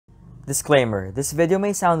Disclaimer, this video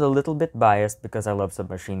may sound a little bit biased because I love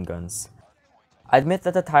submachine guns. I admit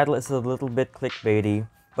that the title is a little bit clickbaity,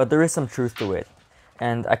 but there is some truth to it,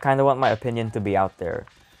 and I kinda want my opinion to be out there.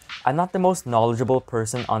 I'm not the most knowledgeable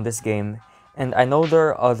person on this game, and I know there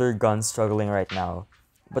are other guns struggling right now,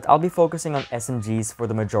 but I'll be focusing on SMGs for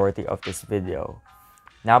the majority of this video.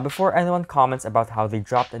 Now, before anyone comments about how they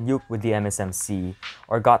dropped a nuke with the MSMC,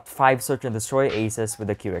 or got 5 search and destroy aces with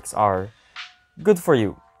the QXR, good for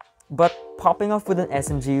you. But popping off with an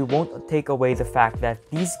SMG won't take away the fact that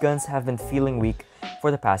these guns have been feeling weak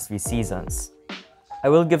for the past few seasons. I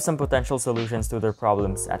will give some potential solutions to their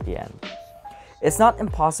problems at the end. It's not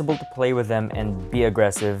impossible to play with them and be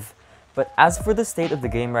aggressive, but as for the state of the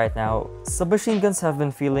game right now, submachine guns have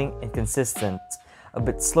been feeling inconsistent, a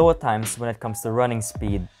bit slow at times when it comes to running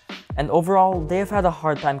speed, and overall they have had a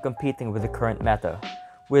hard time competing with the current meta,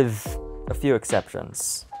 with a few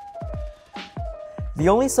exceptions. The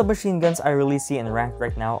only submachine guns I really see in ranked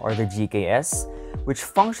right now are the GKS, which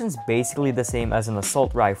functions basically the same as an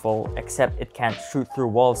assault rifle, except it can't shoot through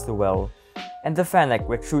walls too well, and the Fennec,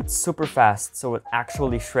 which shoots super fast so it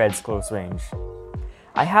actually shreds close range.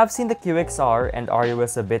 I have seen the QXR and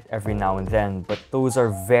RUS a bit every now and then, but those are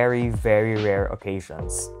very rare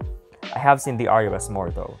occasions. I have seen the RUS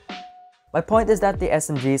more though. My point is that the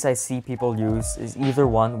SMGs I see people use is either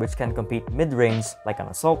one which can compete mid-range like an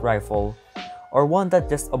assault rifle, or one that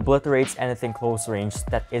just obliterates anything close range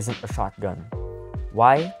that isn't a shotgun.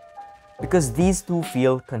 Why? Because these two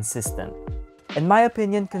feel consistent. In my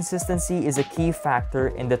opinion, consistency is a key factor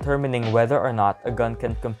in determining whether or not a gun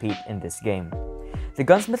can compete in this game. The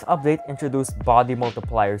Gunsmith update introduced body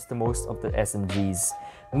multipliers to most of the SMGs,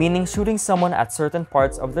 meaning shooting someone at certain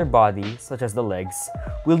parts of their body, such as the legs,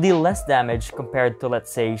 will deal less damage compared to,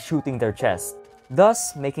 let's say, shooting their chest,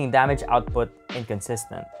 thus making damage output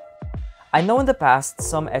inconsistent. I know in the past,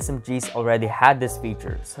 some SMGs already had this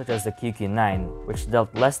feature, such as the QQ9, which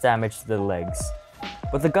dealt less damage to the legs,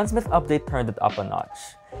 but the Gunsmith update turned it up a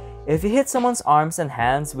notch. If you hit someone's arms and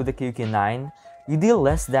hands with the QQ9, you deal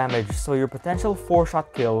less damage, so your potential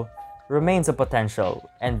 4-shot kill remains a potential,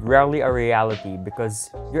 and rarely a reality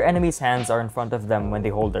because your enemy's hands are in front of them when they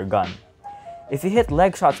hold their gun. If you hit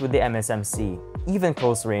leg shots with the MSMC, even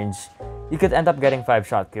close range, you could end up getting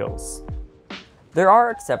 5-shot kills. There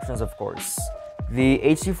are exceptions, of course. The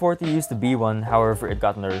HG40 used to be one, however it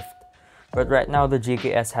got nerfed. But right now the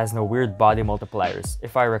GKS has no weird body multipliers,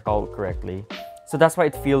 if I recall correctly. So that's why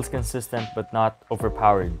it feels consistent but not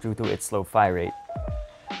overpowered due to its slow fire rate.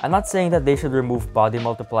 I'm not saying that they should remove body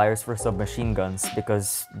multipliers for submachine guns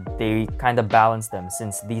because they kinda balance them,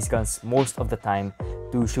 since these guns most of the time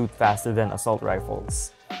do shoot faster than assault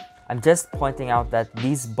rifles. I'm just pointing out that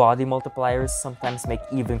these body multipliers sometimes make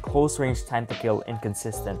even close range time to kill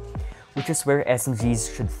inconsistent, which is where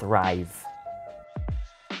SMGs should thrive.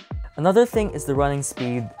 Another thing is the running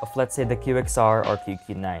speed of, let's say, the QXR or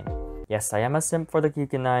QQ9. Yes, I am a simp for the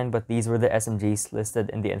QQ9, but these were the SMGs listed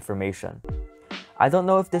in the information. I don't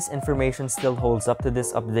know if this information still holds up to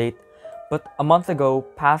this update, but a month ago,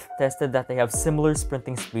 Path tested that they have similar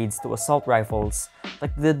sprinting speeds to assault rifles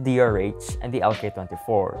like the DRH and the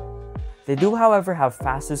LK24. They do, however, have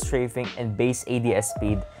faster strafing and base ADS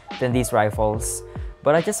speed than these rifles,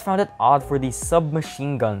 but I just found it odd for these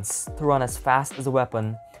submachine guns to run as fast as a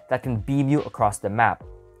weapon that can beam you across the map.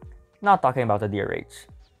 Not talking about the DRH.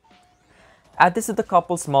 Add this to the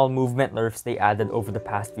couple small movement nerfs they added over the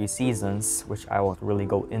past few seasons, which I won't really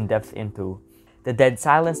go in depth into, the Dead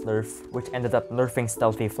Silence nerf, which ended up nerfing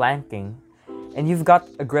stealthy flanking, and you've got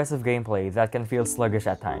aggressive gameplay that can feel sluggish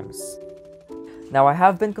at times. Now, I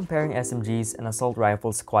have been comparing SMGs and assault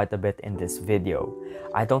rifles quite a bit in this video.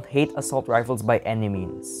 I don't hate assault rifles by any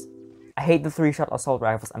means. I hate the 3-shot assault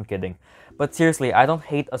rifles, I'm kidding. But seriously, I don't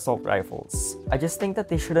hate assault rifles. I just think that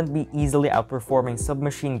they shouldn't be easily outperforming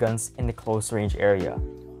submachine guns in the close range area.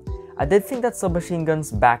 I did think that submachine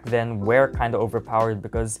guns back then were kinda overpowered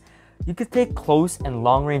because you could take close and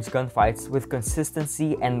long-range gunfights with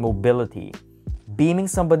consistency and mobility. Beaming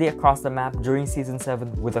somebody across the map during Season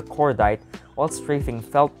 7 with a cordite while strafing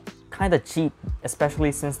felt kinda cheap,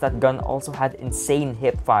 especially since that gun also had insane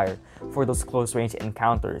hip fire for those close-range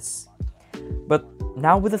encounters. But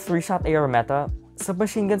now with the 3-shot AR meta,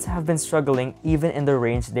 submachine guns have been struggling even in the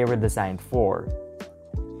range they were designed for.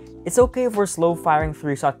 It's okay for slow-firing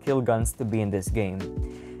 3-shot kill guns to be in this game.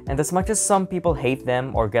 And as much as some people hate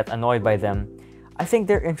them or get annoyed by them, I think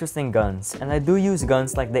they're interesting guns, and I do use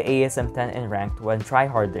guns like the ASM-10 in ranked when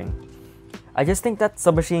tryharding. I just think that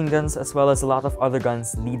submachine guns as well as a lot of other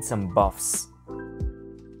guns need some buffs.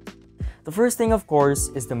 The first thing, of course,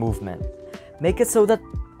 is the movement. Make it so that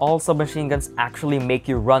all submachine guns actually make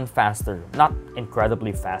you run faster, not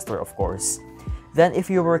incredibly faster of course, than if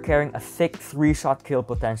you were carrying a thick 3-shot kill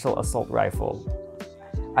potential assault rifle.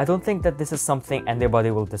 I don't think that this is something anybody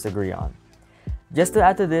will disagree on. Just to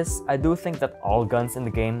add to this, I do think that all guns in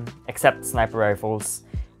the game, except sniper rifles,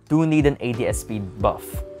 do need an ADS speed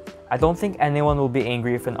buff. I don't think anyone will be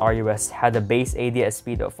angry if an RUS had a base ADS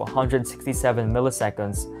speed of 167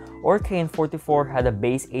 milliseconds or KN-44 had a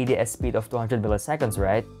base ADS speed of 200 milliseconds,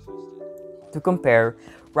 right? To compare,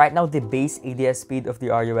 right now the base ADS speed of the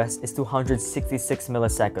RUS is 266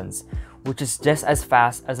 milliseconds, which is just as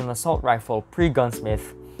fast as an assault rifle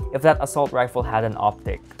pre-gunsmith if that assault rifle had an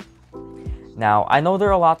optic. Now, I know there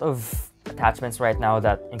are a lot of attachments right now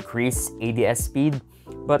that increase ADS speed,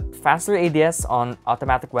 but faster ADS on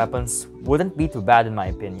automatic weapons wouldn't be too bad in my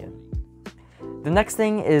opinion. The next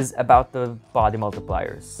thing is about the body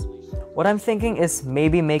multipliers. What I'm thinking is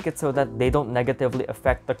maybe make it so that they don't negatively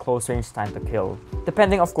affect the close range time to kill,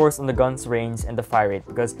 depending of course on the gun's range and the fire rate,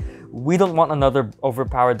 because we don't want another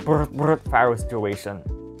overpowered fire situation.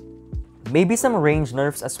 Maybe some range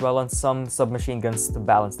nerfs as well on some submachine guns to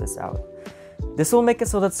balance this out. This will make it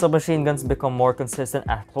so that submachine guns become more consistent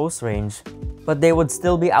at close range, but they would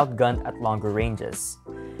still be outgunned at longer ranges.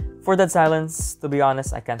 For Dead Silence, to be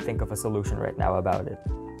honest, I can't think of a solution right now about it.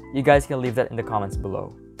 You guys can leave that in the comments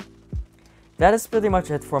below. That is pretty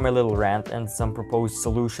much it for my little rant and some proposed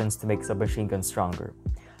solutions to make submachine guns stronger.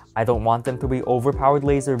 I don't want them to be overpowered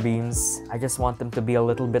laser beams, I just want them to be a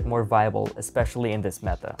little bit more viable, especially in this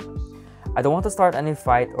meta. I don't want to start any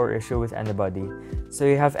fight or issue with anybody, so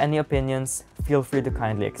if you have any opinions, feel free to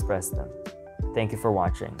kindly express them. Thank you for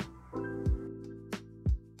watching.